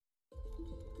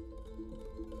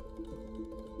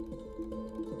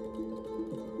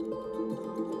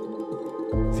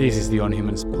This is the On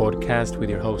Humans podcast with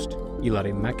your host,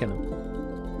 Ilari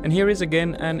Mäkinen. And here is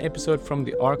again an episode from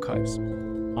the archives.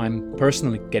 I'm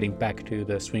personally getting back to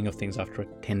the swing of things after a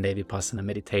 10-day Vipassana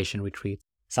meditation retreat,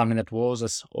 something that was,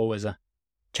 as always, a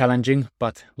challenging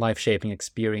but life-shaping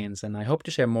experience, and I hope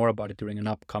to share more about it during an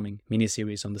upcoming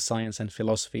mini-series on the science and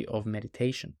philosophy of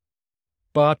meditation.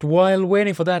 But while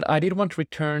waiting for that, I did want to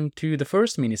return to the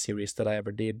first mini-series that I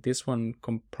ever did. This one,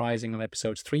 comprising of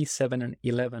episodes 3, 7, and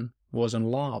 11, was on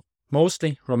love.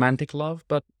 Mostly romantic love,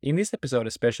 but in this episode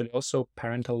especially also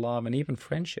parental love and even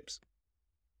friendships.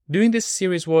 Doing this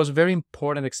series was a very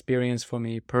important experience for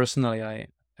me personally. I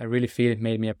really feel it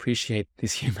made me appreciate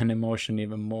this human emotion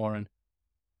even more. And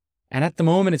at the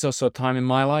moment, it's also a time in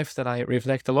my life that I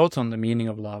reflect a lot on the meaning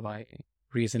of love. I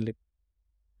recently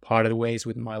parted ways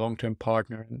with my long-term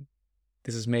partner, and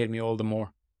this has made me all the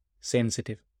more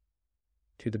sensitive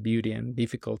to the beauty and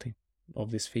difficulty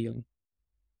of this feeling.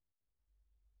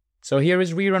 So here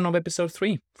is rerun of episode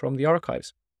 3 from the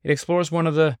archives. It explores one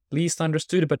of the least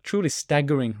understood but truly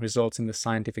staggering results in the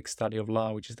scientific study of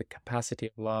love, which is the capacity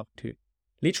of love to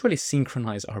literally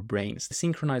synchronize our brains, to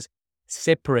synchronize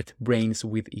separate brains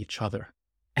with each other.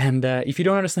 And if you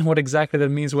don't understand what exactly that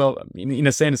means, well, in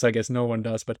a sense, I guess no one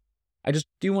does, but I just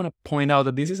do want to point out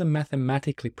that this is a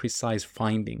mathematically precise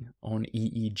finding on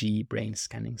EEG brain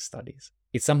scanning studies.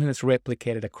 It's something that's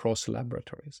replicated across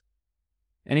laboratories.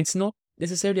 And it's not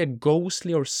necessarily a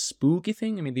ghostly or spooky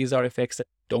thing. I mean, these are effects that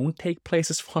don't take place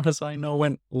as far as I know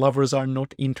when lovers are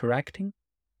not interacting.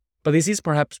 But this is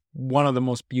perhaps one of the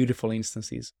most beautiful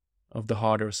instances of the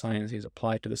harder sciences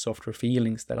applied to the softer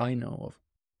feelings that I know of.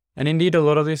 And indeed, a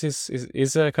lot of this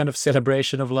is a kind of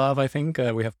celebration of love, I think.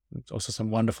 We have also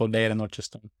some wonderful data, not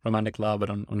just on romantic love,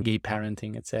 but on gay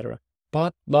parenting, etc.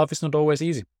 But love is not always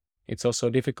easy. It's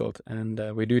also difficult.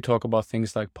 And we do talk about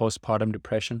things like postpartum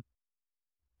depression,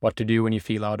 what to do when you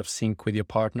feel out of sync with your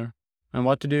partner, and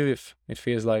what to do if it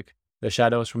feels like the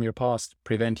shadows from your past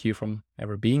prevent you from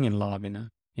ever being in love in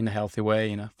a healthy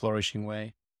way, in a flourishing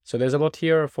way. So there's a lot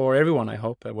here for everyone, I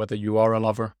hope, whether you are a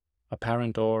lover, a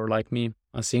parent, or like me,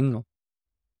 a single.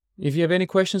 If you have any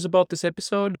questions about this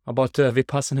episode, about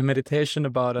Vipassana meditation,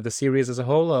 about the series as a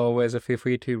whole, always feel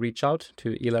free to reach out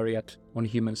to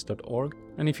ilari@onhumans.org.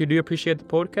 And if you do appreciate the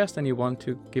podcast and you want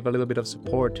to give a little bit of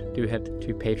support, do head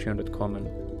to patreon.com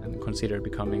and consider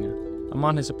becoming a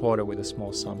monthly supporter with a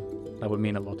small sum. That would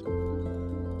mean a lot.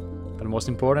 But most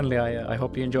importantly, I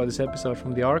hope you enjoy this episode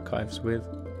from the archives with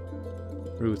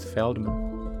Ruth Feldman.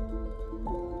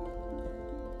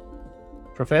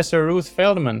 Professor Ruth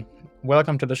Feldman,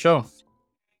 welcome to the show.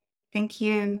 Thank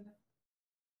you.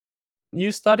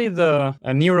 You study the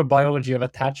neurobiology of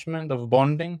attachment, of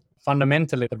bonding,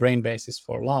 fundamentally the brain basis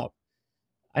for love.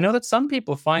 I know that some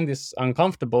people find this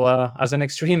uncomfortable. As an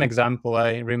extreme example,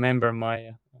 I remember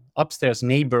my upstairs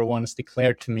neighbor once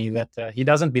declared to me that he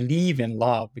doesn't believe in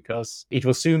love because it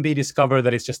will soon be discovered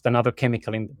that it's just another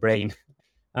chemical in the brain.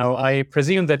 Now, I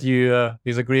presume that you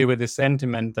disagree with this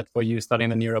sentiment that for you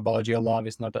studying the neurobiology of love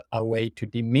is not a way to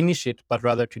diminish it, but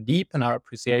rather to deepen our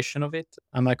appreciation of it.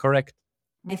 Am I correct?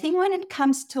 I think when it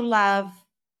comes to love,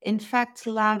 in fact,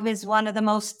 love is one of the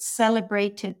most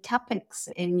celebrated topics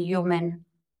in human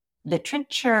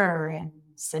literature and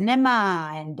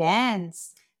cinema and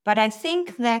dance. But I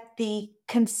think that the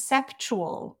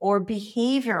conceptual or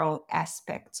behavioral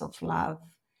aspects of love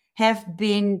have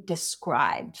been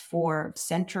described for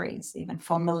centuries, even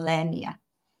for millennia.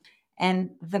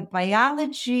 And the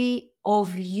biology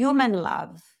of human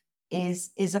love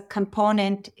is a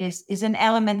component, is an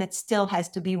element that still has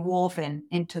to be woven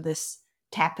into this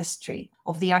tapestry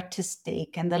of the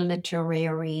artistic and the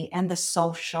literary and the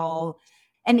social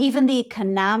and even the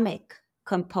economic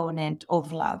component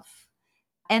of love.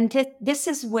 And this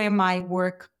is where my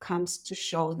work comes to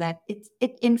show that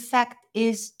it in fact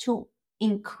is to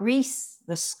increase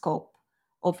the scope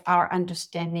of our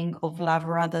understanding of love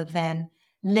rather than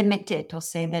limit it or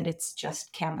say that it's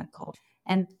just chemical.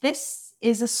 And this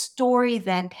is a story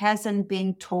that hasn't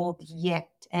been told yet,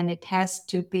 and it has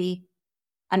to be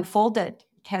unfolded.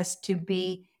 It has to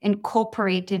be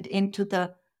incorporated into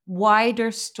the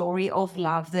wider story of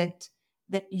love that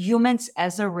humans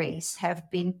as a race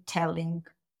have been telling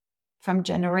from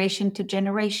generation to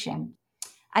generation.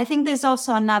 I think there's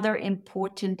also another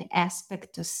important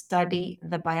aspect to study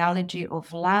the biology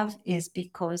of love is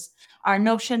because our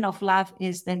notion of love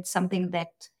is then something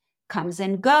that comes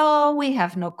and go. We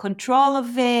have no control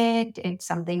of it. It's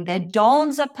something that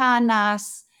dawns upon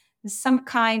us. Some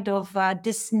kind of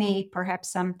Disney, perhaps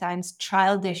sometimes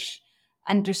childish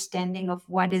understanding of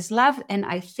what is love. And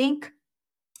I think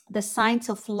the science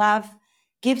of love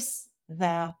gives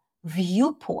the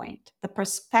viewpoint, the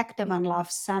perspective on love,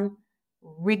 some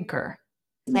rigor,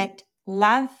 that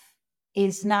love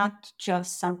is not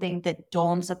just something that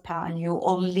dawns upon you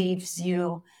or leaves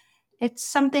you. It's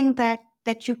something that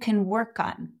you can work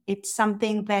on. It's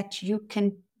something that you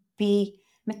can be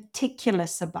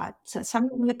meticulous about. So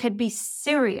something you can be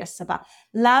serious about.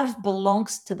 Love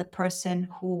belongs to the person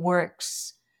who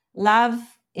works. Love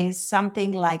is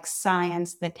something like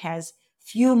science that has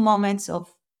few moments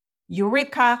of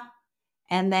eureka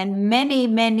and then many,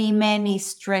 many, many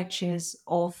stretches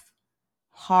of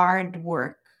hard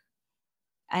work.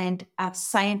 And a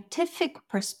scientific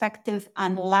perspective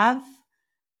on love,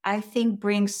 I think,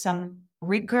 brings some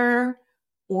rigor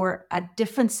or a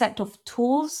different set of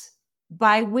tools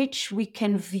by which we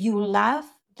can view love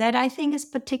that I think is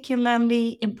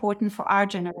particularly important for our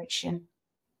generation.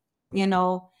 You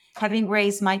know, having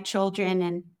raised my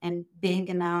children and being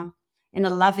in a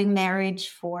loving marriage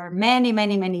for many,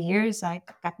 many, many years. I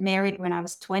got married when I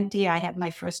was 20. I had my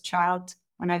first child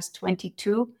when I was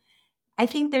 22. I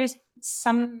think there's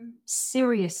some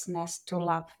seriousness to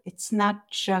love. It's not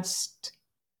just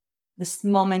this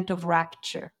moment of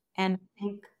rapture. And I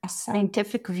think a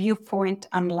scientific viewpoint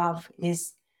on love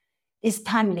is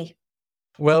timely.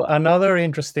 Well, another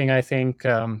interesting, I think,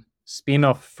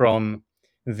 spin-off from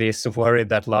this worry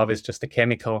that love is just a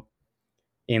chemical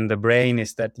in the brain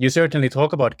is that you certainly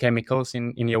talk about chemicals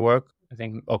in your work. I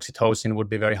think oxytocin would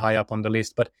be very high up on the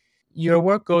list, but your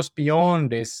work goes beyond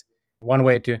this. One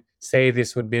way to say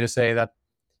this would be to say that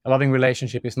a loving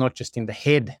relationship is not just in the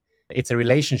head, it's a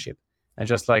relationship. And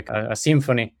just like a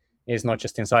symphony is not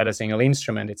just inside a single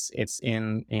instrument, it's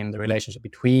in the relationship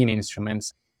between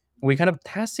instruments. We kind of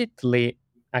tacitly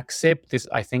accept this,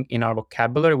 I think, in our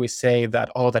vocabulary. We say that,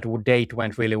 oh, that date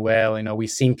went really well, we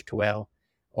synced well.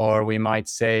 Or we might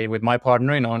say with my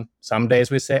partner, on some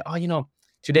days we say, oh,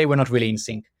 today we're not really in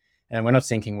sync and we're not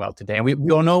syncing well today. And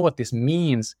we all know what this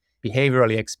means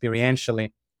behaviorally,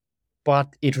 experientially.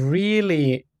 But it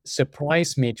really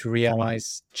surprised me to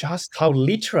realize just how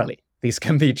literally this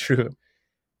can be true,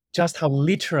 just how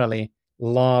literally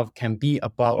love can be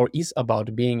about or is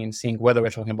about being in sync, whether we're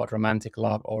talking about romantic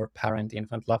love or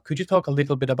parent-infant love. Could you talk a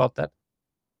little bit about that?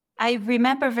 I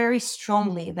remember very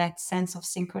strongly that sense of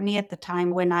synchrony at the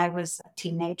time when I was a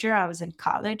teenager. I was in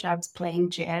college, I was playing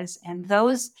jazz, and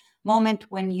those moments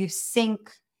when you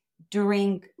sync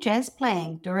during jazz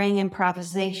playing, during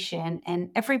improvisation,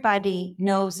 and everybody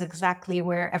knows exactly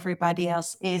where everybody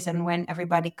else is and when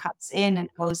everybody cuts in and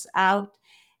goes out.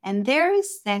 And there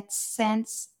is that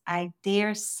sense, I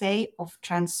dare say, of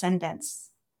transcendence,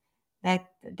 that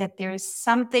there is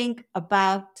something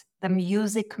about the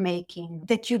music making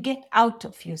that you get out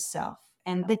of yourself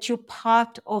and that you're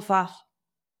part of a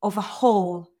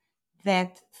whole,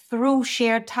 that through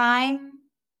shared time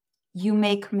you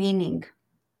make meaning.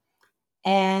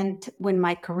 And when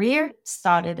my career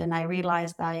started and I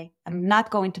realized I am not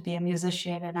going to be a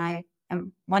musician and I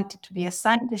wanted to be a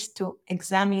scientist to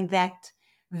examine that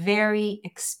very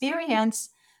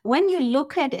experience, when you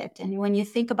look at it and when you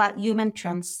think about human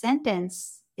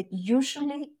transcendence, it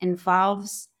usually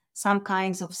involves some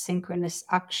kinds of synchronous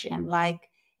action, like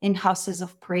in houses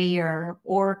of prayer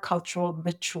or cultural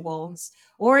rituals,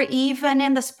 or even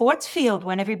in the sports field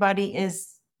when everybody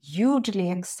is hugely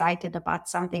excited about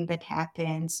something that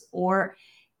happens, or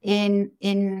in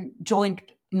joint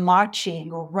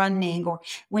marching or running, or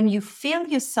when you feel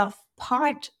yourself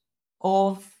part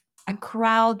of a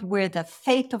crowd where the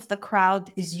fate of the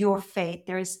crowd is your fate.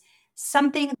 There is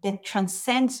something that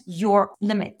transcends your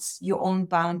limits, your own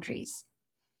boundaries.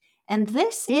 And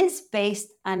this is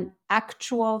based on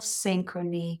actual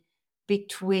synchrony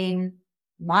between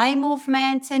my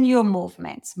movements and your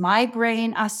movements, my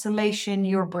brain oscillation,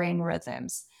 your brain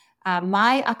rhythms,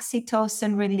 my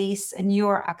oxytocin release and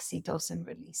your oxytocin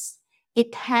release.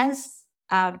 It has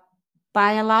a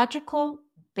biological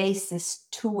basis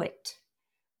to it,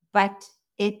 but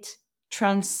it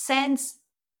transcends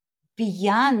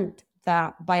beyond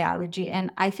the biology.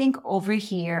 And I think over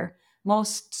here,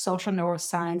 most social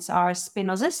neuroscience are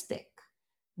Spinozistic,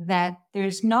 that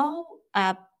there's no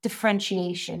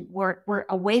differentiation. We're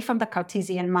away from the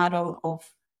Cartesian model of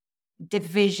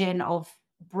division of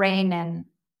brain and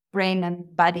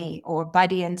body, or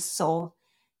body and soul.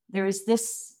 There is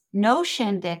this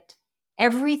notion that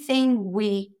everything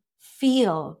we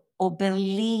feel or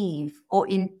believe or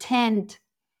intend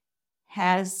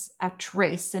has a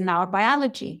trace in our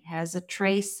biology, has a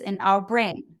trace in our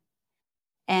brain.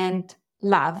 And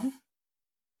love,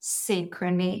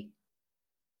 synchrony,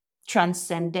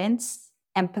 transcendence,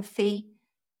 empathy,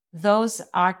 those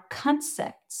are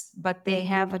concepts, but they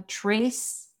have a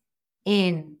trace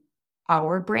in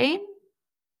our brain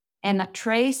and a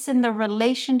trace in the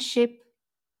relationship,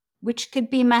 which could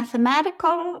be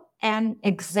mathematical and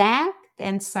exact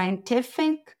and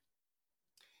scientific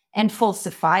and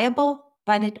falsifiable,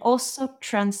 but it also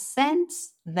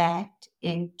transcends that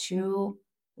into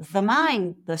the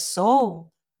mind, the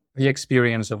soul, The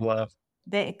experience of love.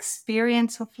 the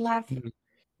experience of love.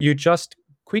 You just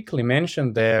quickly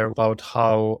mentioned there about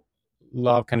how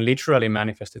love can literally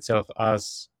manifest itself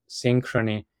as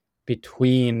synchrony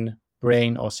between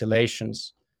brain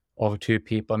oscillations of two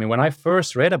people. I mean, when I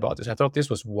first read about this, I thought this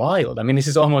was wild. I mean, this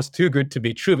is almost too good to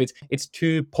be true. It's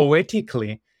too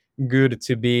poetically good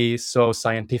to be so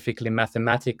scientifically,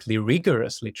 mathematically,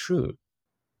 rigorously true.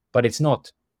 But it's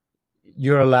not.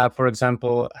 Your lab, for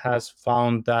example, has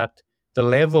found that the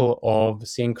level of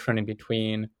synchrony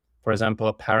between, for example,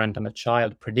 a parent and a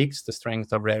child predicts the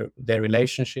strength of their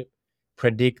relationship,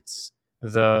 predicts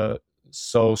the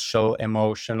social,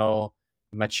 emotional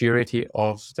maturity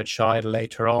of the child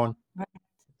later on.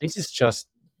 This is just,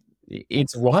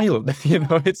 it's wild,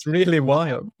 it's really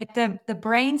wild. The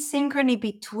brain synchrony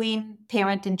between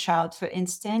parent and child, for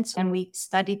instance, and we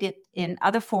studied it in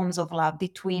other forms of love,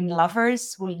 between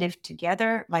lovers who live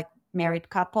together, like married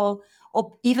couple,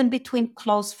 or even between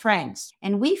close friends.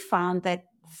 And we found that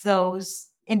those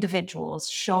individuals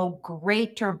show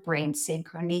greater brain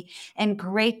synchrony and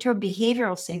greater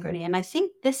behavioral synchrony. And I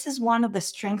think this is one of the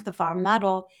strengths of our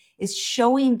model, is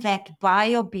showing that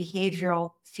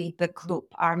biobehavioral feedback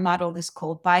loop. Our model is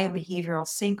called biobehavioral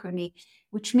synchrony,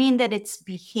 which means that it's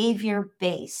behavior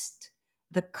based.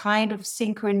 The kind of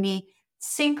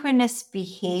synchronous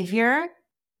behavior,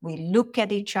 we look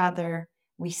at each other,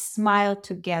 we smile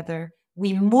together,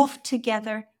 we move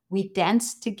together, we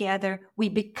dance together, we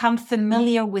become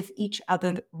familiar with each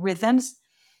other's rhythms.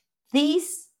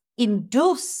 These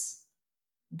induce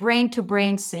brain to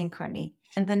brain synchrony.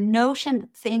 And the notion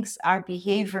that things are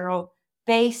behavioral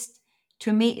based,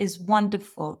 to me, is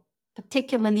wonderful,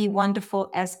 particularly wonderful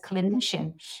as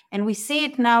clinician. And we see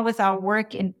it now with our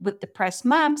work with depressed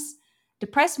moms.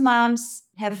 Depressed moms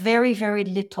have very, very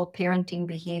little parenting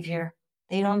behavior.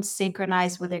 They don't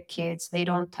synchronize with their kids. They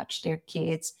don't touch their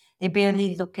kids. They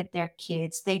barely look at their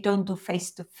kids. They don't do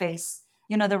face-to-face,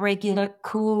 the regular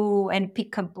coo and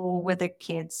peekaboo with their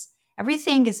kids.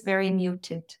 Everything is very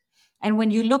muted. And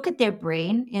when you look at their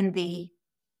brain in the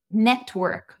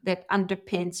network that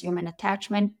underpins human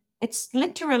attachment, it's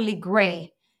literally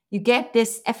gray. You get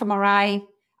this fMRI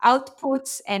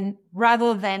outputs, and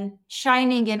rather than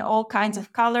shining in all kinds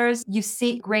of colors, you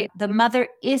see gray. The mother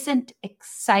isn't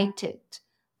excited.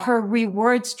 Her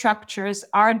reward structures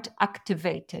aren't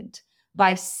activated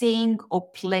by seeing or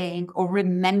playing or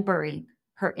remembering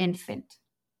her infant.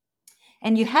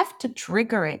 And you have to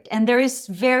trigger it. And there is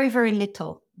very, very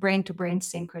little brain-to-brain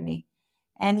synchrony.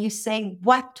 And you say,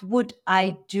 what would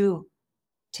I do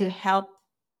to help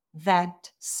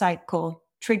that cycle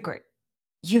trigger?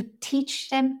 You teach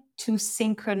them to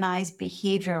synchronize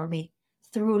behaviorally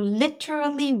through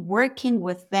literally working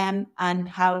with them on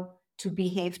how to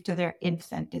behave to their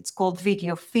infant. It's called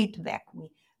video feedback. We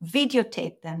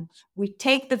videotape them. We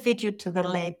take the video to the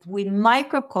lab. We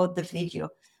microcode the video.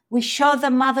 We show the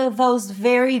mother those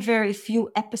very, very few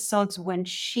episodes when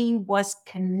she was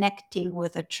connecting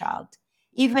with a child,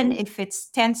 even if it's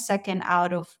 10 seconds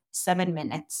out of 7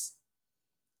 minutes.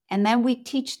 And then we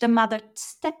teach the mother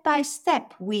step by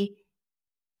step. We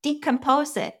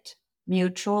decompose it.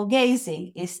 Mutual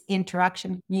gazing is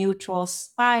interaction, mutual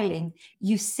smiling.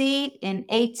 You see in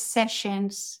 8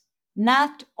 sessions,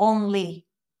 not only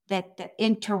that the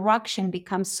interaction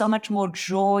becomes so much more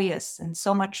joyous and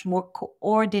so much more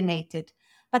coordinated,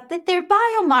 but that their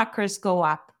biomarkers go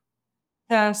up.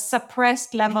 The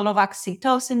suppressed level of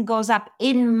oxytocin goes up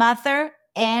in mother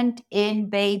and in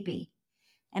baby.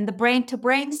 And the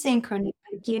brain-to-brain synchrony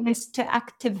begins to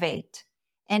activate.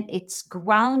 And it's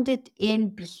grounded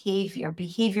in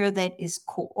behavior that is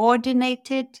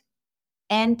coordinated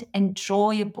and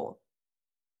enjoyable.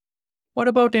 What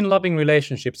about in loving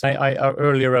relationships? I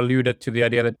earlier alluded to the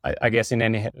idea that I guess in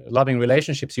any loving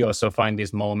relationships, you also find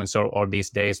these moments or these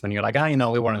days when you're like,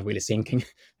 we weren't really syncing.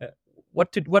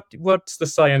 What's the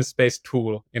science-based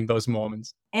tool in those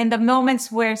moments? In the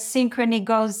moments where synchrony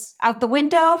goes out the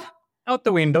window? Out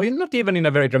the window, not even in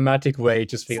a very dramatic way,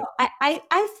 just feel. So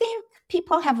I think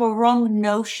people have a wrong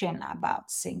notion about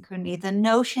synchrony. The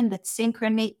notion that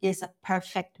synchrony is a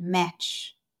perfect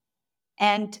match.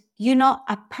 And,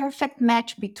 a perfect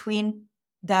match between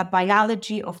the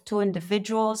biology of two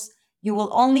individuals, you will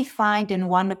only find in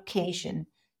one occasion.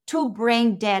 2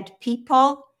 brain dead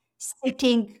people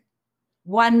sitting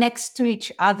one next to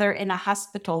each other in a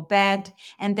hospital bed,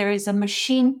 and there is a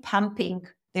machine pumping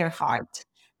their heart.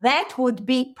 That would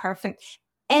be perfect.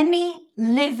 Any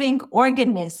living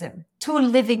organism, two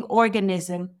living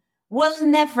organism, will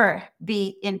never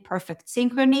be in perfect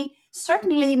synchrony.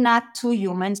 Certainly not two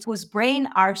humans whose brain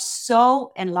are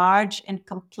so enlarged and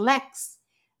complex.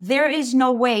 There is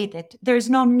no way that there is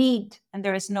no need and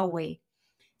there is no way.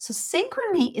 So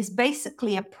synchrony is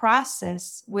basically a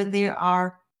process where there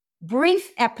are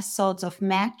brief episodes of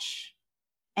match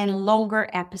and longer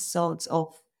episodes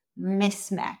of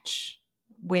mismatch,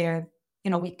 where,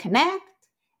 we connect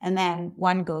and then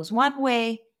one goes one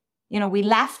way, we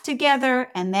laugh together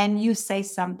and then you say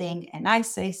something and I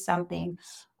say something,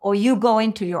 or you go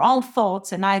into your own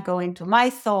thoughts and I go into my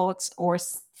thoughts, or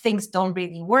things don't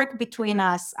really work between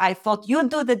us. I thought you'd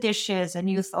do the dishes and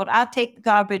you thought I'll take the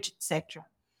garbage, etc.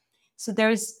 So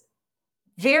there's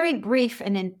very brief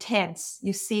and intense.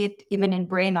 You see it even in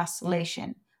brain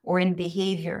oscillation or in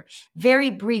behavior. Very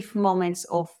brief moments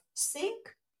of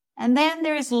sync. And then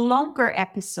there's longer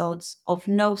episodes of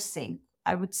no sync.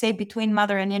 I would say between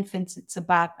mother and infants, it's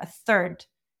about a third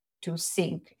to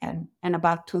sync and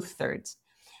about 2/3.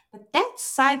 But that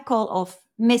cycle of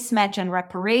mismatch and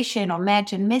reparation, or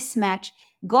match and mismatch,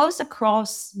 goes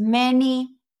across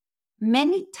many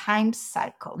time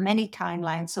cycle, many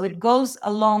timelines. So it goes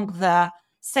along the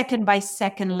second by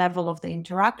second level of the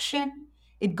interaction.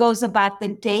 It goes about the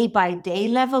day by day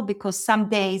level, because some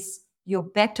days you're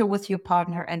better with your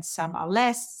partner and some are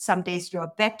less. Some days you're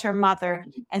a better mother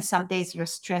and some days you're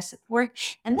stressed at work.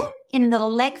 And then in the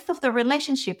length of the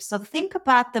relationship. So think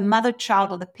about the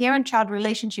mother-child or the parent-child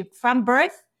relationship from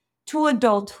birth to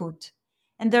adulthood.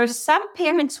 And there are some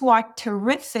parents who are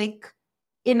terrific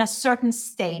in a certain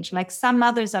stage. Like some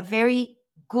mothers are very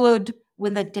good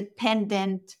with a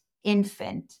dependent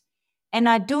infant and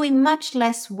are doing much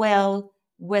less well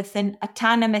with an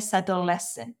autonomous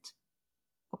adolescent.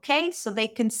 Okay, so they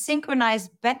can synchronize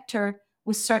better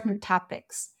with certain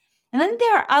topics. And then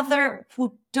there are other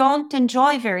who don't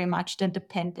enjoy very much the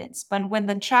dependence. But when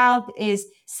the child is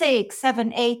 6,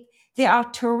 7, 8, they are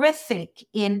terrific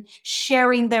in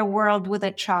sharing their world with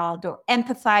a child, or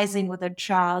empathizing with a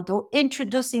child, or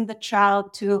introducing the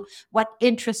child to what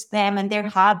interests them and their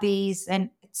hobbies, and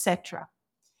etc.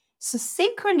 So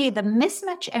synchrony, the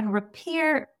mismatch and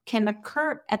repair, can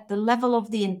occur at the level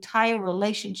of the entire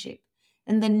relationship.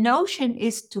 And the notion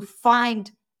is to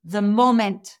find the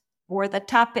moment or the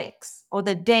topics or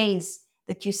the days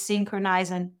that you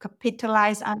synchronize and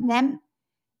capitalize on them.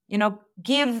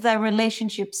 Give the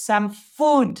relationship some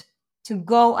food to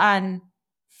go on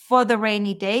for the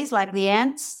rainy days, like the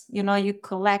ants. You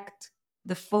collect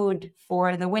the food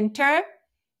for the winter.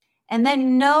 And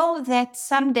then know that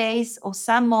some days or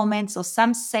some moments or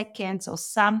some seconds or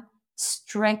some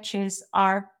stretches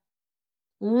are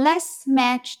less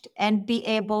matched, and be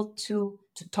able to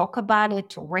talk about it,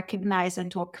 to recognize and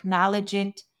to acknowledge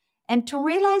it, and to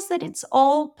realize that it's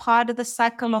all part of the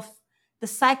cycle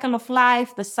of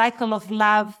life, the cycle of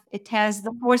love. It has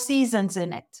the 4 seasons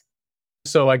in it.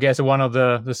 So I guess one of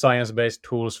the science-based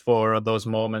tools for those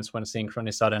moments when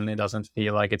synchrony suddenly doesn't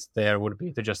feel like it's there would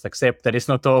be to just accept that it's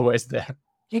not always there.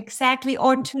 Exactly.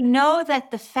 Or to know that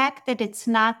the fact that it's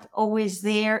not always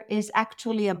there is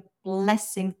actually a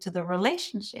blessing to the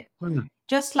relationship. Mm.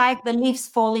 Just like the leaves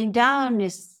falling down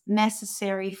is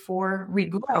necessary for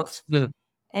regrowth. Yeah.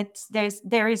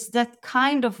 There is that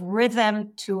kind of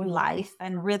rhythm to life,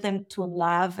 and rhythm to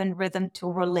love, and rhythm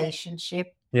to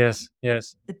relationship. Yes.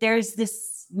 There's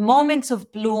this moments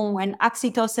of bloom when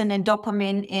oxytocin and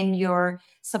dopamine in your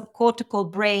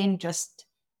subcortical brain just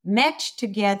match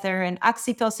together, and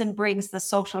oxytocin brings the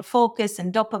social focus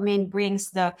and dopamine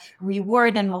brings the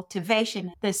reward and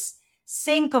motivation. This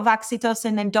sync of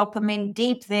oxytocin and dopamine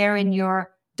deep there in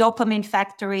your dopamine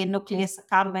factory and nucleus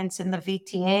accumbens in the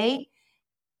VTA.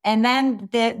 And then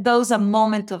those are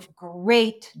moments of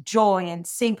great joy and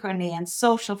synchrony and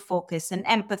social focus and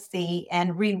empathy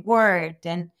and reward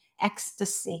and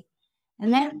ecstasy.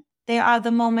 And then there are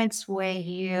the moments where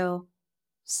you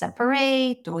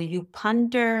separate, or you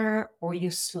ponder, or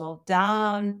you slow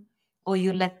down, or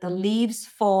you let the leaves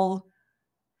fall.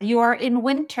 You are in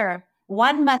winter.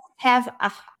 One must have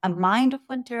a mind of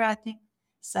winter, I think.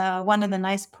 So one of the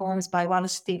nice poems by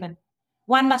Wallace Stephen.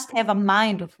 One must have a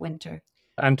mind of winter.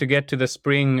 And to get to the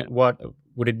spring, what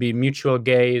would it be? Mutual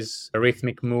gaze,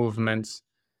 rhythmic movements.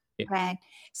 Right.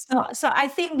 So I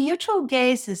think mutual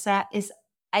gaze is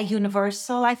a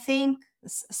universal. I think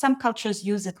some cultures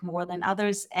use it more than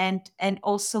others, and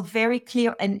also very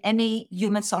clear in any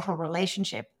human social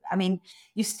relationship. I mean,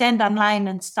 you stand online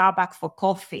in Starbucks for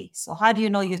coffee. So how do you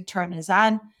know your turn is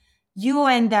on? you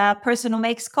and the person who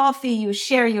makes coffee, you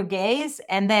share your gaze,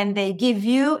 and then they give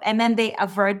you, and then they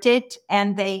avert it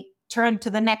and they turn to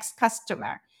the next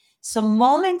customer. So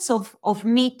moments of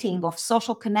meeting, of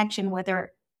social connection,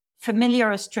 whether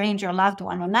familiar or stranger, loved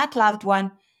one or not loved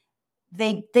one,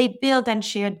 they build on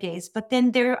shared gaze. But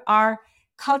then there are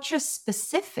culture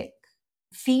specific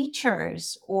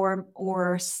features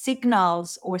or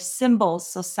signals or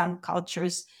symbols. So some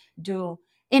cultures do.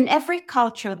 In every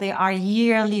culture, there are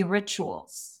yearly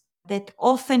rituals that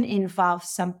often involve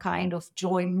some kind of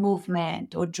joint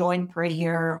movement or joint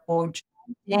prayer or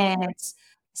joint dance.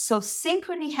 So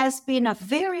synchrony has been a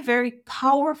very, very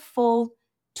powerful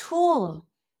tool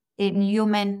in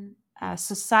human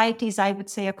societies, I would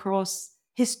say, across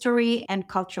history and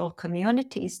cultural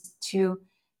communities to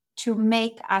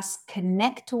make us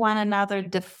connect to one another,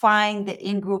 define the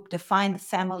in-group, define the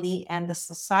family and the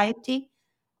society.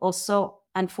 Also,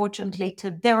 unfortunately,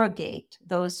 to derogate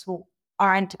those who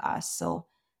aren't us. So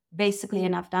basically,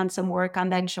 and I've done some work on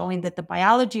that, showing that the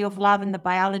biology of love and the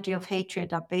biology of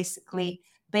hatred are basically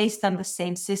based on the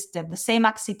same system, the same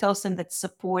oxytocin that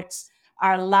supports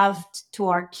our love to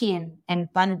our kin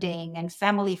and bonding and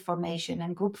family formation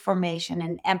and group formation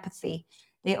and empathy.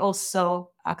 They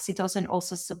also, oxytocin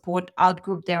also support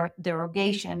outgroup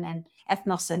derogation and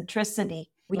ethnocentricity.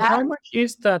 How much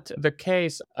is that the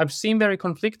case? I've seen very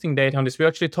conflicting data on this. We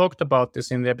actually talked about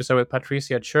this in the episode with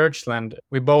Patricia Churchland.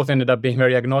 We both ended up being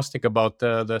very agnostic about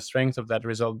the strength of that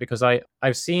result because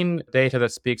I've seen data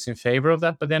that speaks in favor of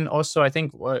that. But then also, I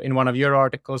think in one of your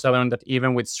articles, I learned that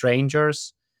even with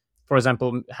strangers, for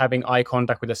example, having eye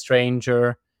contact with a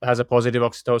stranger has a positive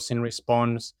oxytocin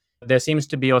response. There seems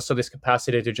to be also this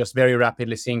capacity to just very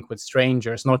rapidly sync with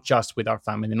strangers, not just with our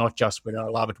family, not just with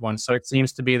our loved ones. So it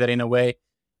seems to be that in a way,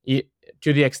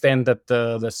 to the extent that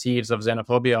the seeds of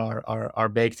xenophobia are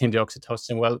baked into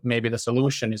oxytocin, well, maybe the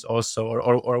solution is also,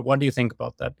 or what do you think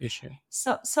about that issue?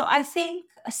 So I think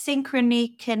a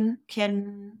synchrony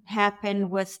can happen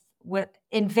with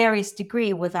in various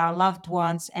degree with our loved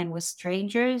ones and with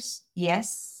strangers.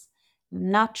 Yes,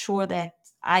 not sure that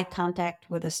eye contact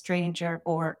with a stranger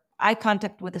or eye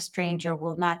contact with a stranger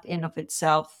will not in of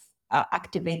itself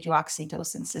activate your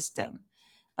oxytocin system,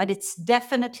 but it's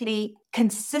definitely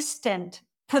consistent.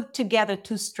 Put together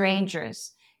two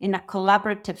strangers in a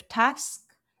collaborative task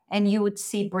and you would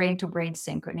see brain to brain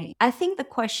synchrony. I think the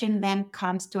question then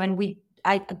comes to, and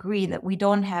I agree that we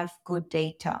don't have good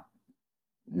data,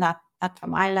 not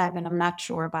from my lab, and I'm not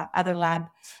sure about other lab,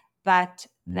 but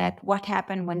that what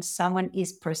happened when someone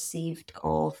is perceived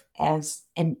of as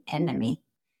an enemy.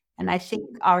 And I think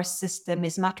our system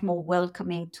is much more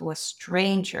welcoming to a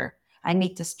stranger. I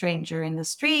meet a stranger in the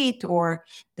street, or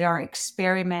there are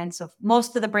experiments of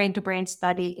most of the brain to brain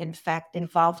study, in fact,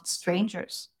 involved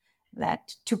strangers,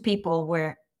 that two people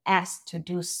were asked to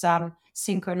do some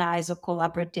synchronized or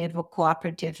collaborative or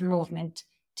cooperative movement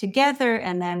together.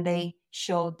 And then they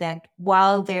showed that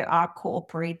while they are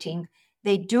cooperating,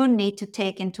 they do need to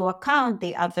take into account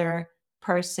the other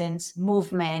person's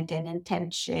movement and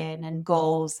intention and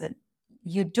goals. And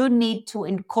you do need to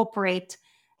incorporate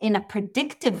in a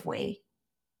predictive way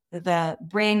the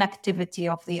brain activity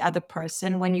of the other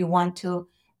person when you want to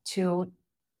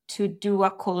do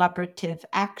a collaborative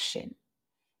action.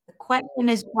 The question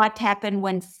is what happens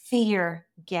when fear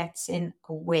gets in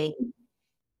the way.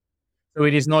 So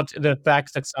it is not the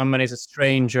fact that someone is a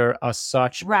stranger as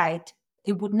such. Right.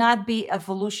 It would not be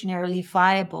evolutionarily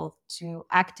viable to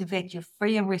activate your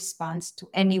fear response to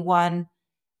anyone,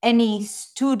 any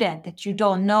student that you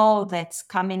don't know that's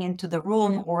coming into the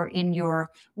room or in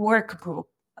your work group,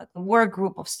 a work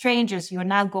group of strangers. You're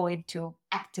not going to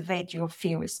activate your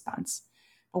fear response.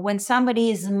 But when somebody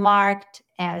is marked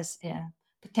as a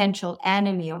potential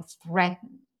enemy or threat,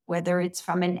 whether it's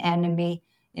from an enemy,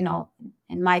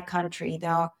 in my country, there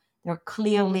are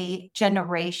clearly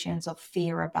generations of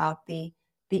fear about the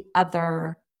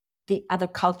other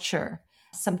culture.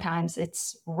 Sometimes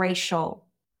it's racial.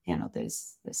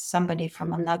 There's somebody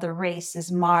from another race is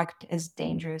marked as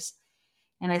dangerous.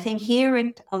 And I think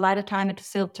here a lot of time it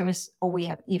filters, or we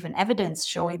have even evidence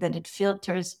showing that it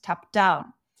filters top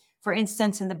down. For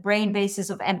instance, in the brain basis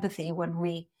of empathy, when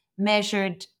we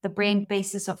measured the brain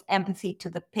basis of empathy to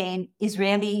the pain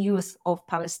Israeli youth of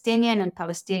Palestinian and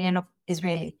Palestinian of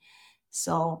Israeli.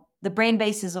 So the brain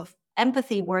basis of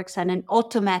empathy works on an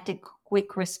automatic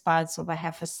quick response of a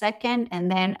half a second,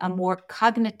 and then a more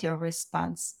cognitive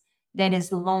response that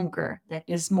is longer, that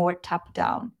is more top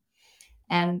down.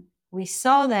 And we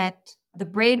saw that the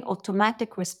brain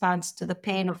automatic response to the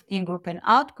pain of in-group and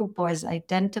out-group was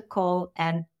identical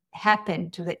and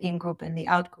happened to the in-group and the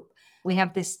out-group. We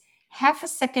have this half a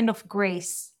second of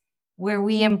grace where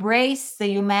we embrace the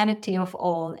humanity of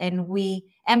all and we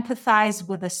empathize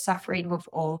with the suffering of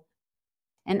all.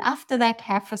 And after that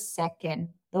half a second,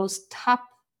 those top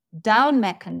down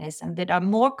mechanisms that are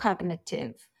more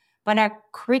cognitive, but are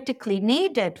critically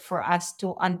needed for us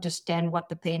to understand what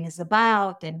the pain is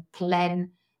about and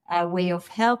plan a way of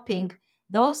helping,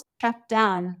 those shut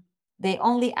down. They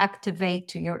only activate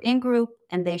to your in group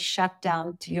and they shut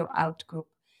down to your out group.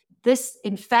 This,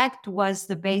 in fact, was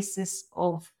the basis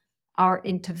of our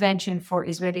intervention for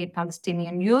Israeli and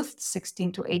Palestinian youth,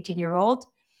 16 to 18-year-old.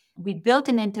 We built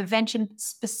an intervention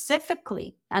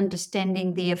specifically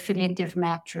understanding the affiliative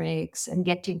matrix and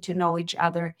getting to know each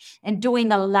other and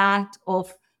doing a lot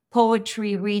of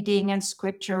poetry reading and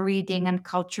scripture reading and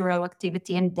cultural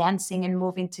activity and dancing and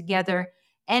moving together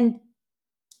and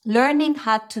learning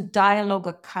how to dialogue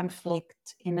a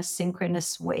conflict in a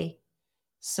synchronous way.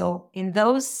 So in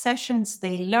those sessions,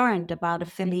 they learned about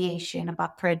affiliation,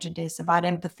 about prejudice, about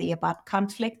empathy, about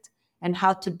conflict, and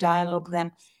how to dialogue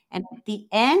them. And at the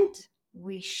end,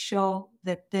 we show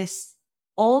that this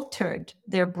altered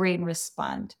their brain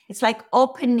response. It's like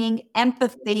opening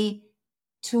empathy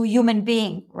to human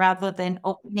being rather than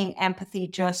opening empathy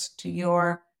just to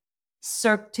your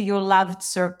loved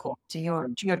circle, to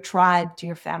your tribe, to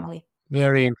your family.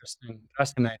 Very interesting.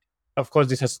 Fascinating. Of course,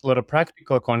 this has a lot of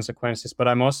practical consequences, but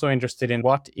I'm also interested in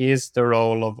what is the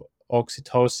role of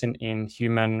oxytocin in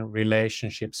human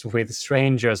relationships with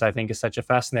strangers. I think is such a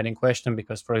fascinating question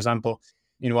because, for example,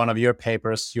 in one of your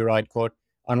papers, you write, quote,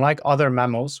 unlike other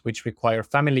mammals, which require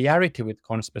familiarity with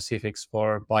conspecifics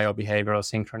for biobehavioral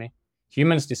synchrony,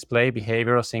 humans display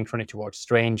behavioral synchrony towards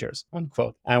strangers,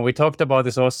 unquote. And we talked about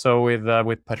this also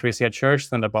with Patricia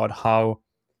Churchland about how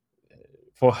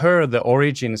for her, the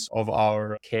origins of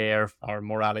our care, our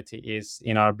morality is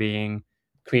in our being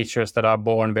creatures that are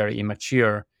born very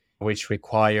immature, which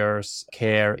requires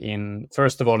care in,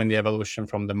 first of all, in the evolution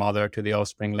from the mother to the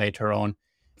offspring, later on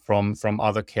from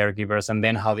other caregivers, and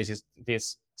then how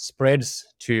this spreads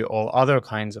to all other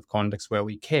kinds of contexts where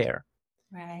we care.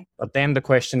 Right. But then the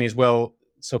question is, well,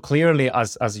 so clearly,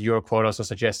 as your quote also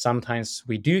suggests, sometimes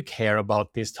we do care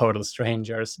about these total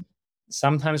strangers.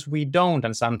 Sometimes we don't,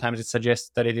 and sometimes it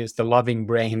suggests that it is the loving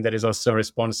brain that is also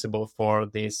responsible for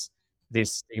this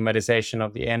stigmatization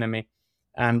of the enemy.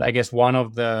 And I guess one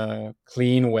of the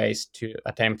clean ways to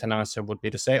attempt an answer would be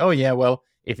to say, oh yeah, well,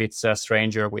 if it's a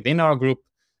stranger within our group,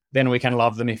 then we can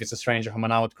love them. If it's a stranger from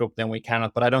an out group, then we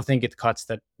cannot. But I don't think it cuts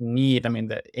that need. I mean,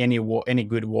 that any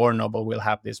good war novel will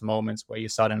have these moments where you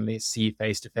suddenly see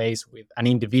face to face with an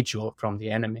individual from the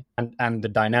enemy, and the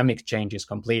dynamic changes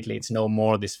completely. It's no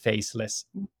more this faceless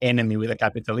enemy with a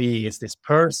capital E. It's this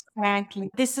person. Exactly.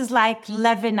 This is like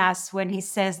Levinas when he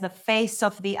says, "The face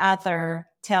of the other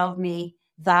tell me,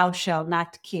 thou shalt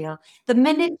not kill." The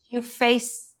minute you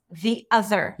face the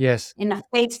other Yes. in a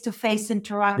face-to-face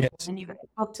interaction, Yes. and you're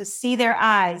able to see their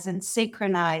eyes and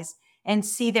synchronize and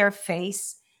see their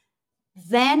face,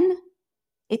 then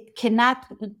it can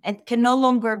no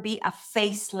longer be a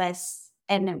faceless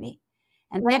enemy.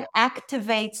 And that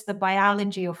activates the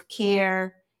biology of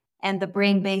care and the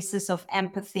brain basis of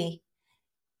empathy.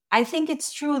 I think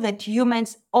it's true that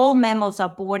humans, all mammals are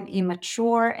born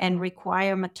immature and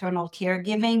require maternal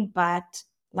caregiving, but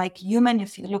like human,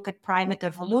 if you look at primate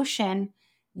evolution,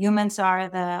 humans are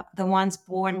the ones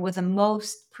born with the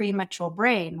most premature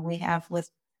brain. We have with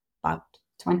about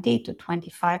 20 to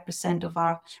 25% of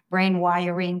our brain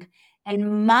wiring,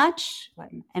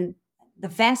 and the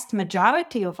vast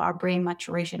majority of our brain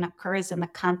maturation occurs in the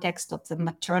context of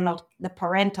the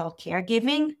parental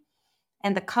caregiving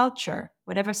and the culture,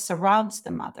 whatever surrounds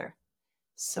the mother.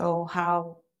 So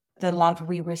how the love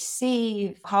we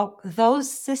receive, how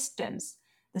those systems,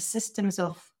 the systems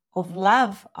of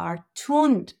love, are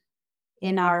tuned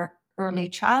in our early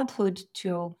childhood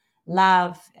to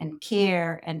love and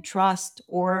care and trust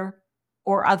or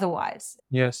otherwise.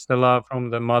 Yes, the love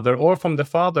from the mother or from the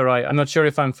father. I'm not sure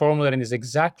if I'm formulating this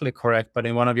exactly correct, but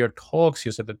in one of your talks,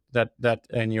 you said that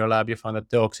in your lab you found that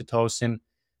the oxytocin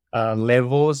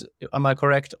levels, am I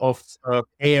correct, of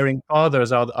caring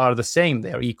fathers are the same.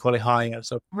 They are equally high.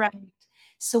 So Right.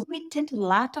 So we did a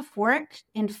lot of work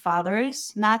in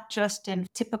fathers, not just in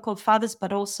typical fathers,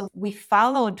 but also we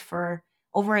followed for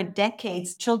over a decade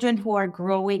children who are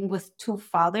growing with two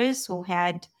fathers who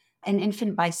had an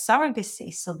infant by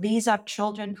surrogacy. So these are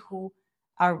children who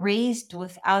are raised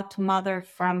without mother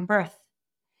from birth.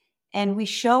 And we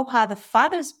show how the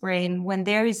father's brain, when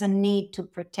there is a need to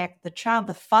protect the child,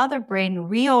 the father brain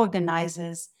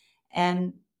reorganizes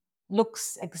and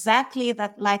looks exactly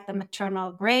like the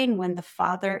maternal brain when the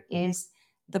father is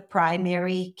the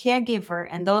primary caregiver.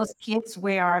 And those kids,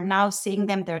 we are now seeing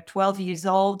them, they're 12 years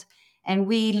old. And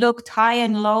we looked high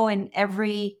and low in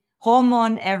every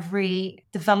hormone, every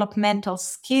developmental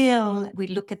skill. We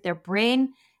look at their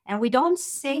brain, and we don't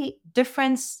see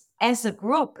difference as a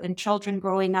group in children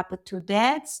growing up with two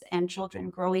dads and children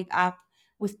growing up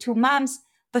with two moms.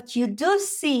 But you do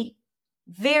see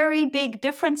very big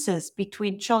differences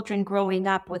between children growing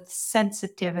up with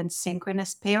sensitive and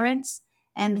synchronous parents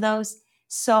and those.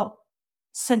 So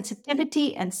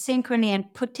sensitivity and synchrony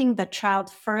and putting the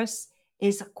child first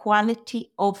is a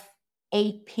quality of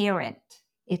a parent.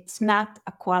 It's not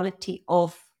a quality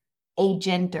of a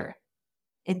gender.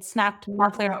 It's not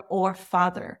mother or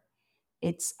father.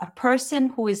 It's a person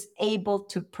who is able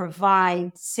to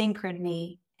provide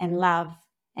synchrony and love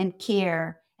and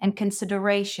care and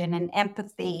consideration and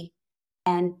empathy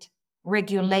and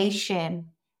regulation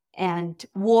and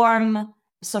warm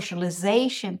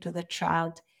socialization to the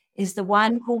child is the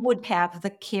one who would have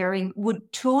the caring,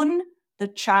 would tune the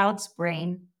child's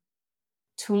brain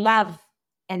to love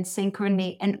and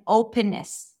synchrony and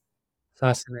openness.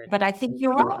 Fascinating. But I think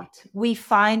you're right. We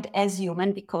find as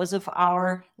human, because of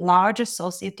our large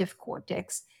associative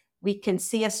cortex, we can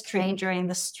see a stranger in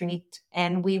the street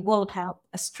and we will help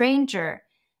a stranger.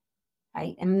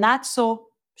 I am not so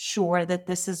sure that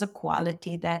this is a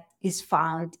quality that is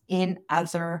found in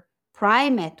other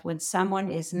primate when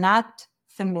someone is not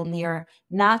familiar,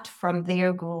 not from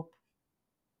their group.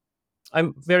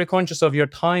 I'm very conscious of your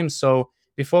time, so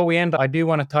before we end, I do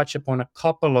want to touch upon a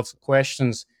couple of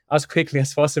questions as quickly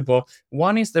as possible.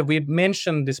 One is that we've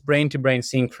mentioned this brain-to-brain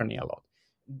synchrony a lot.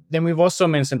 Then we've also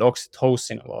mentioned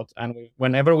oxytocin a lot, and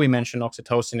whenever we mention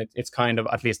oxytocin, it's kind of,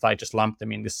 at least I just lump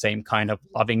them in the same kind of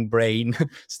loving brain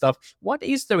stuff. What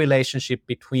is the relationship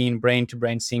between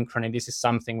brain-to-brain synchrony? This is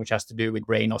something which has to do with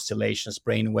brain oscillations,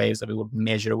 brain waves that we would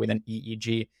measure with an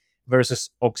EEG, versus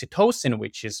oxytocin,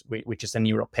 which is a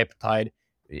neuropeptide.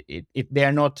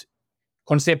 They're not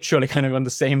conceptually kind of on the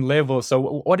same level.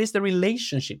 So what is the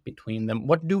relationship between them?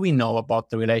 What do we know about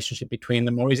the relationship between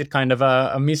them, or is it kind of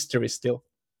a mystery still?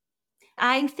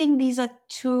 I think these are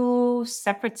two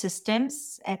separate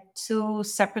systems at two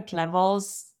separate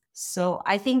levels. So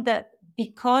I think that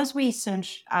because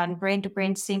research on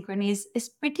brain-to-brain synchrony is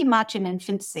pretty much in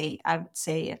infancy, I would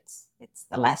say it's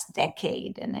the last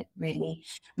decade, and it really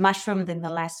mushroomed in the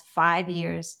last 5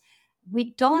 years.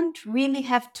 We don't really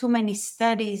have too many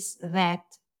studies that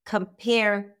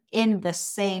compare in the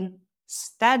same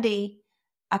study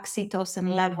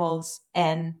oxytocin levels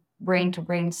and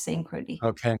brain-to-brain synchrony.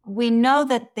 Okay. We know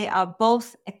that they are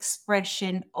both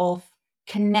expression of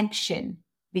connection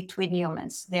between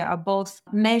humans. They are both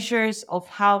measures of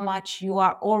how much you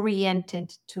are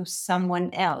oriented to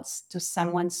someone else, to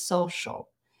someone social.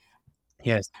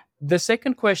 Yes. The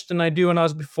second question I do want to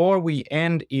ask before we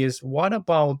end is, what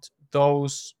about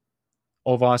those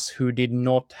of us who did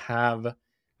not have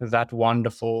that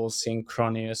wonderful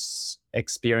synchronous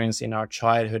experience in our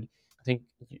childhood? I think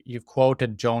you've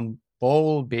quoted John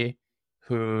Bowlby,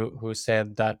 who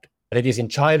said that it is in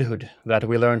childhood that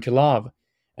we learn to love.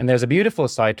 And there's a beautiful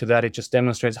side to that. It just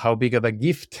demonstrates how big of a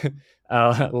gift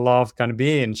love can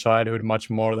be in childhood, much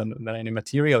more than any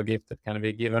material gift that can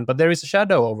be given. But there is a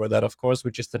shadow over that, of course,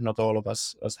 which is that not all of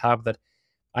us have that.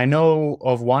 I know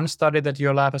of one study that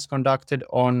your lab has conducted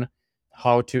on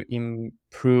how to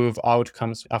improve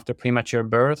outcomes after premature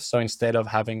birth. So instead of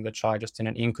having the child just in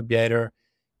an incubator,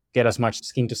 get as much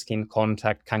skin to skin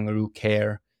contact, kangaroo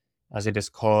care, as it is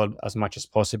called, as much as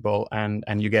possible, and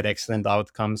you get excellent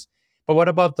outcomes. But what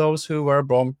about those who were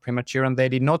born premature and they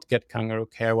did not get kangaroo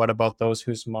care? What about those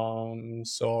whose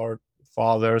moms or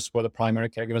fathers were the primary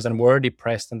caregivers and were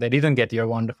depressed and they didn't get your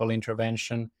wonderful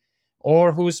intervention?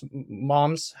 Or whose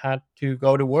moms had to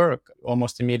go to work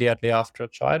almost immediately after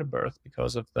childbirth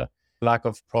because of the lack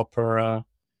of proper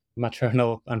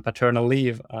maternal and paternal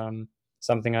leave.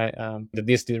 Something that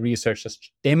this research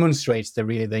just demonstrates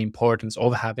the importance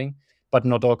of having, but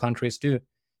not all countries do.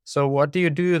 So what do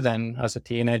you do then as a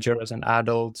teenager, as an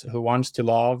adult who wants to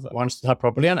love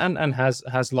properly and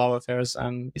has love affairs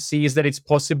and sees that it's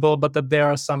possible, but that there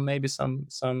are maybe some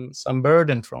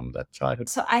burden from that childhood?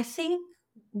 So I think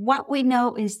what we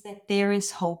know is that there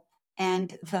is hope,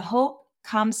 and the hope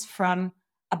comes from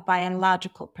a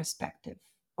biological perspective,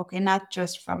 okay, not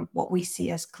just from what we see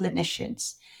as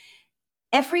clinicians.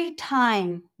 Every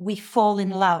time we fall in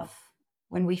love,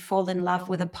 when we fall in love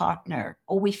with a partner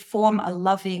or we form a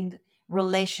loving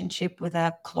relationship with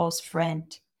a close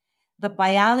friend, the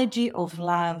biology of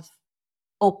love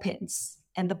opens.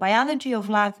 And the biology of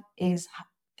love is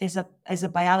a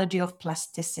biology of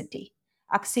plasticity.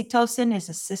 Oxytocin is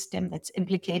a system that's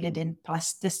implicated in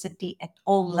plasticity at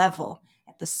all levels,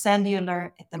 at the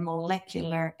cellular, at the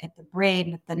molecular, at the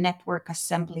brain, at the network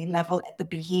assembly level, at the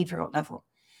behavioral level.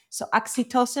 So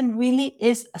oxytocin really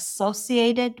is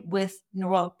associated with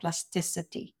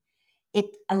neuroplasticity.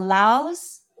 It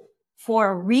allows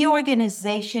for a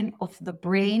reorganization of the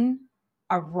brain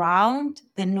around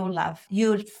the new love.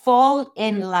 You fall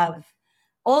in love.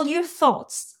 All your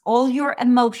thoughts, all your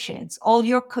emotions, all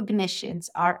your cognitions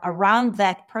are around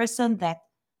that person that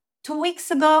 2 weeks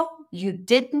ago you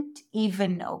didn't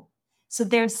even know. So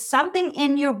there's something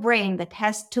in your brain that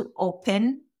has to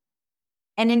open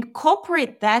and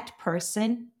incorporate that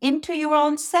person into your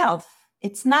own self.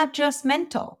 It's not just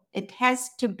mental. It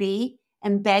has to be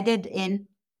embedded in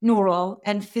neural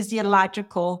and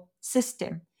physiological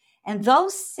system. And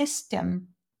those systems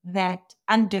that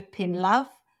underpin love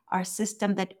are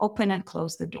systems that open and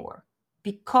close the door.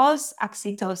 Because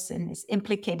oxytocin is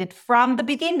implicated from the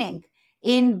beginning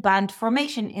in bond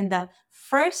formation, in the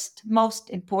first most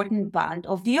important bond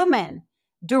of human,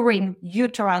 during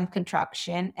uterine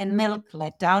contraction and milk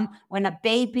letdown, when a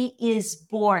baby is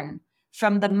born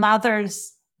from the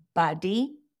mother's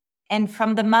body and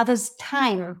from the mother's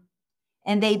time,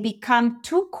 and they become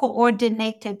two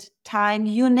coordinated time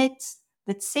units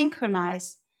that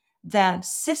synchronize, the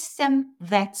system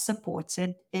that supports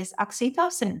it is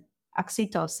oxytocin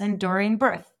during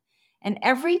birth. And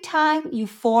every time you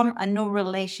form a new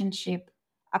relationship,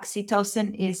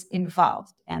 oxytocin is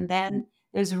involved. And then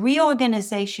there's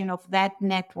reorganization of that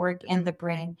network in the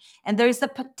brain. And there's the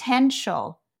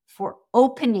potential for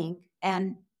opening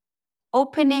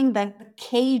the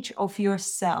cage of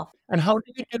yourself. And how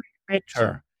do you do it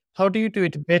better? How do you do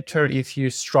it better if you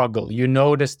struggle? You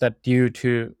notice that due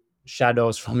to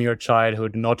shadows from your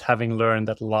childhood, not having learned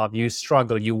that love, you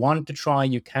struggle. You want to try,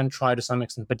 you can try to some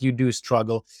extent, but you do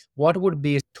struggle. What would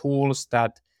be tools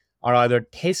that are either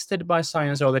tested by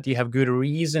science or that you have good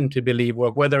reason to believe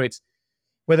work, whether it's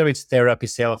therapy,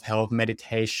 self-help,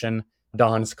 meditation,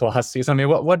 dance classes? I mean,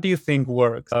 what do you think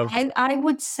works? I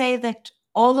would say that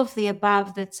all of the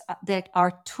above that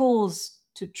are tools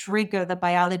to trigger the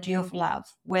biology of love,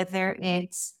 whether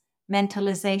it's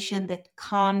mentalization that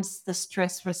calms the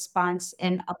stress response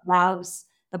and allows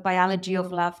the biology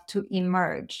of love to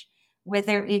emerge,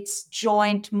 whether it's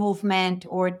joint movement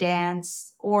or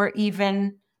dance, or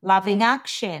even loving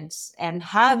actions and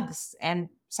hugs and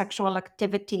sexual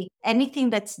activity, anything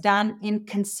that's done in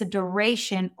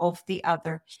consideration of the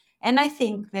other. And I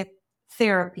think that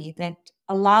therapy that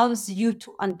allows you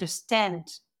to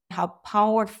understand how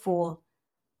powerful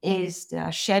is the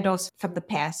shadows from the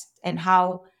past and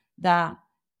how the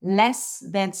less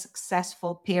than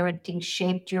successful parenting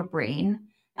shaped your brain.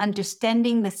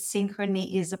 Understanding that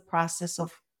synchrony is a process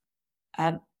of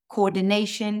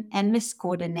coordination and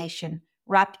miscoordination,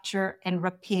 rupture and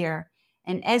repair.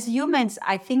 And as humans,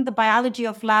 I think the biology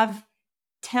of love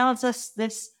tells us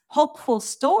this hopeful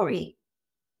story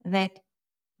that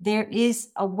there is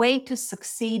a way to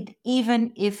succeed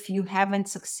even if you haven't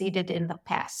succeeded in the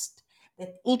past.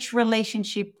 That each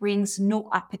relationship brings new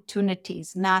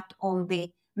opportunities, not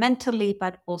only mentally,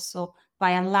 but also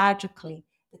biologically.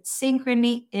 That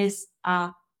synchrony is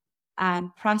a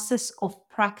process of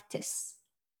practice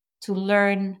to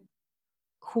learn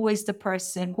who is the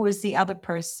person, who is the other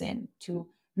person, to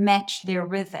match their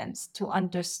rhythms, to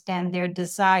understand their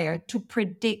desire, to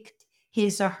predict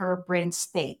his or her brain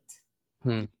state.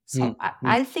 So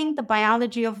I think the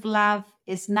biology of love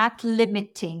is not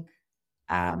limiting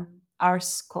our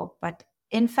scope, but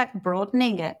in fact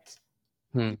broadening it.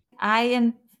 I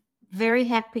am very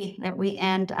happy that we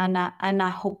end on a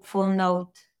hopeful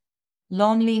note.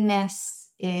 Loneliness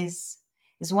is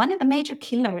one of the major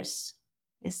killers.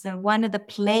 It's one of the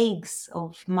plagues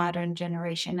of modern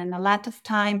generation. And a lot of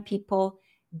time people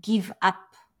give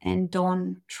up and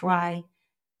don't try.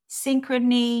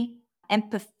 Synchrony,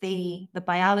 empathy, the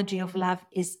biology of love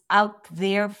is out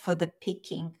there for the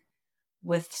picking,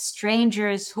 with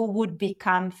strangers who would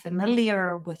become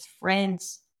familiar, with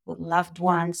friends, with loved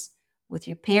ones, with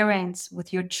your parents,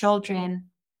 with your children,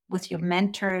 with your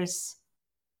mentors,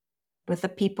 with the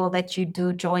people that you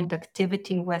do joint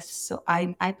activity with. So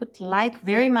I would like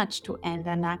very much to end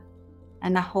on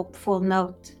a hopeful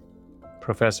note.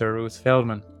 Professor Ruth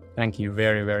Feldman, thank you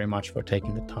very, very much for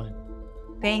taking the time.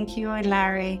 Thank you,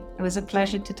 Larry. It was a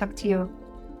pleasure to talk to you.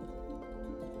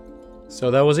 So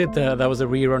that was it. That was a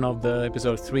rerun of the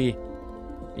episode 3.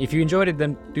 If you enjoyed it,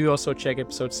 then do also check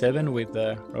episode 7 with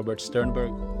Robert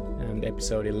Sternberg and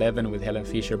episode 11 with Helen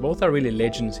Fisher. Both are really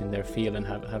legends in their field and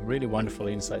have really wonderful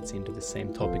insights into the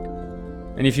same topic.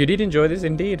 And if you did enjoy this,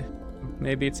 indeed,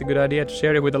 maybe it's a good idea to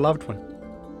share it with a loved one.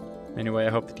 Anyway, I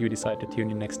hope that you decide to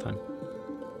tune in next time.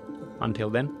 Until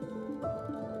then,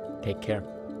 take care.